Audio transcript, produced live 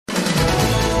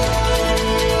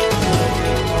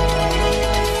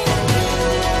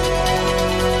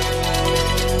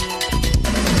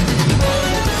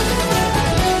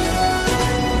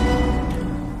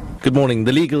Good morning.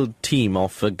 The legal team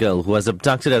of a girl who was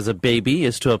abducted as a baby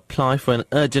is to apply for an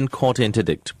urgent court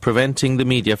interdict, preventing the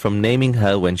media from naming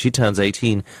her when she turns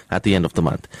 18 at the end of the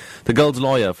month. The girl's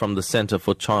lawyer from the Centre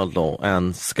for Child Law,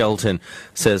 Anne Skelton,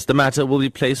 says the matter will be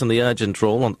placed on the urgent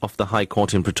roll of the High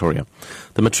Court in Pretoria.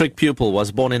 The matric pupil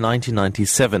was born in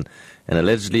 1997 and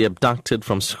allegedly abducted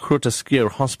from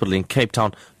Groote Hospital in Cape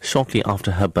Town shortly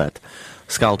after her birth.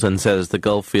 Skelton says the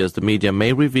girl fears the media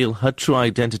may reveal her true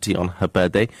identity on her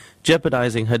birthday,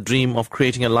 jeopardizing her dream of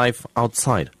creating a life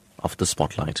outside of the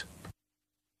spotlight.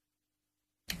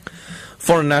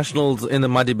 Foreign nationals in the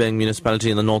Madibeng municipality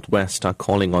in the northwest are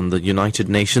calling on the United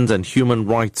Nations and human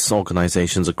rights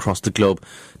organizations across the globe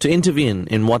to intervene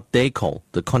in what they call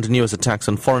the continuous attacks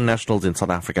on foreign nationals in South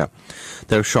Africa.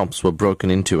 Their shops were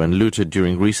broken into and looted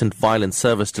during recent violent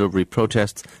service delivery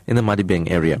protests in the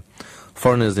Madibeng area.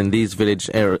 Foreigners in these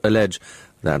villages allege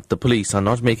that the police are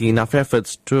not making enough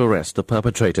efforts to arrest the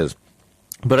perpetrators.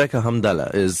 Bareka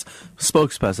Hamdallah is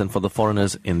spokesperson for the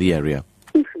foreigners in the area.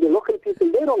 If the local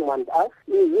people, they don't want us,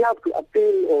 we have to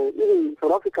appeal, or even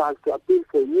South Africa has to appeal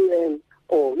for UN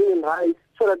or human rights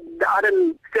so that the other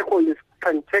stakeholders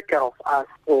can take care of us,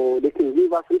 or they can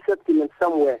give us resettlement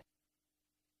somewhere.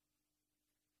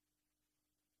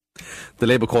 The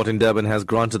Labour Court in Durban has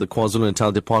granted the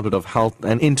KwaZulu-Natal Department of Health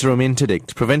an interim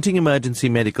interdict, preventing emergency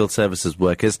medical services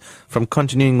workers from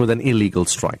continuing with an illegal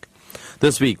strike.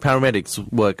 This week, paramedics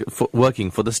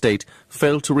working for the state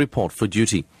failed to report for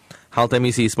duty. Health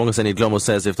MEC Spongaseni Glomo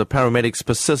says if the paramedics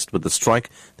persist with the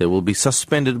strike, they will be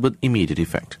suspended with immediate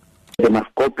effect. They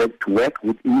must go back to work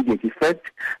with immediate effect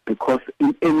because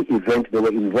in any event they were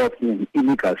involved in an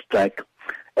illegal strike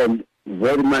and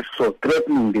very much so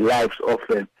threatening the lives of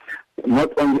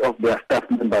not only of their staff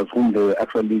members whom they were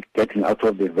actually getting out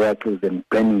of their vehicles and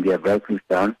bringing their vehicles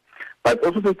down, but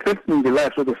also threatening the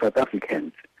lives of the South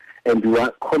Africans. And we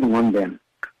are calling on them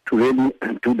to really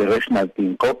do the rational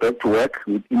thing, go back to work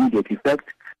with immediate effect.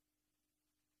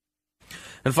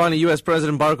 And finally, U.S.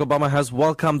 President Barack Obama has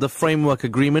welcomed the framework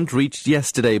agreement reached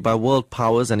yesterday by world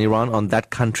powers and Iran on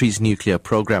that country's nuclear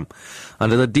program.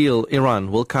 Under the deal,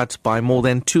 Iran will cut by more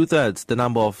than two-thirds the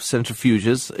number of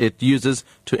centrifuges it uses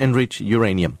to enrich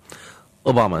uranium.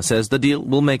 Obama says the deal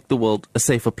will make the world a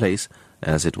safer place,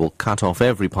 as it will cut off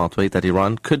every pathway that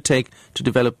Iran could take to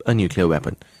develop a nuclear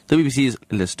weapon. The BBC's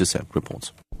Liz Doucet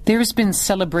reports. There has been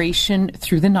celebration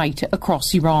through the night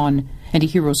across Iran and a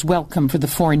hero's welcome for the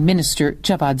Foreign Minister,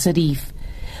 Javad Zarif.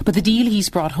 But the deal he's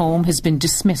brought home has been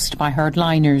dismissed by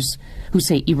hardliners who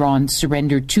say Iran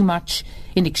surrendered too much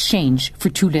in exchange for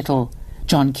too little.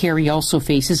 John Kerry also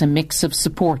faces a mix of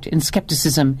support and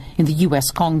scepticism in the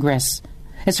US Congress.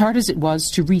 As hard as it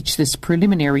was to reach this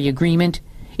preliminary agreement,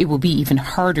 it will be even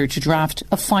harder to draft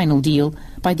a final deal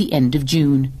by the end of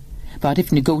June. But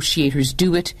if negotiators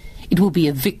do it, it will be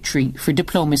a victory for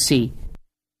diplomacy.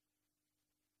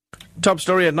 Top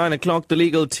story at 9 o'clock. The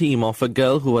legal team of a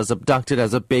girl who was abducted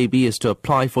as a baby is to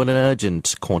apply for an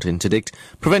urgent court interdict,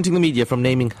 preventing the media from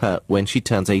naming her when she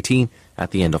turns 18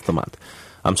 at the end of the month.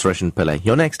 I'm SARESHEN Pillay.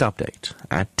 Your next update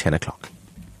at 10 o'clock.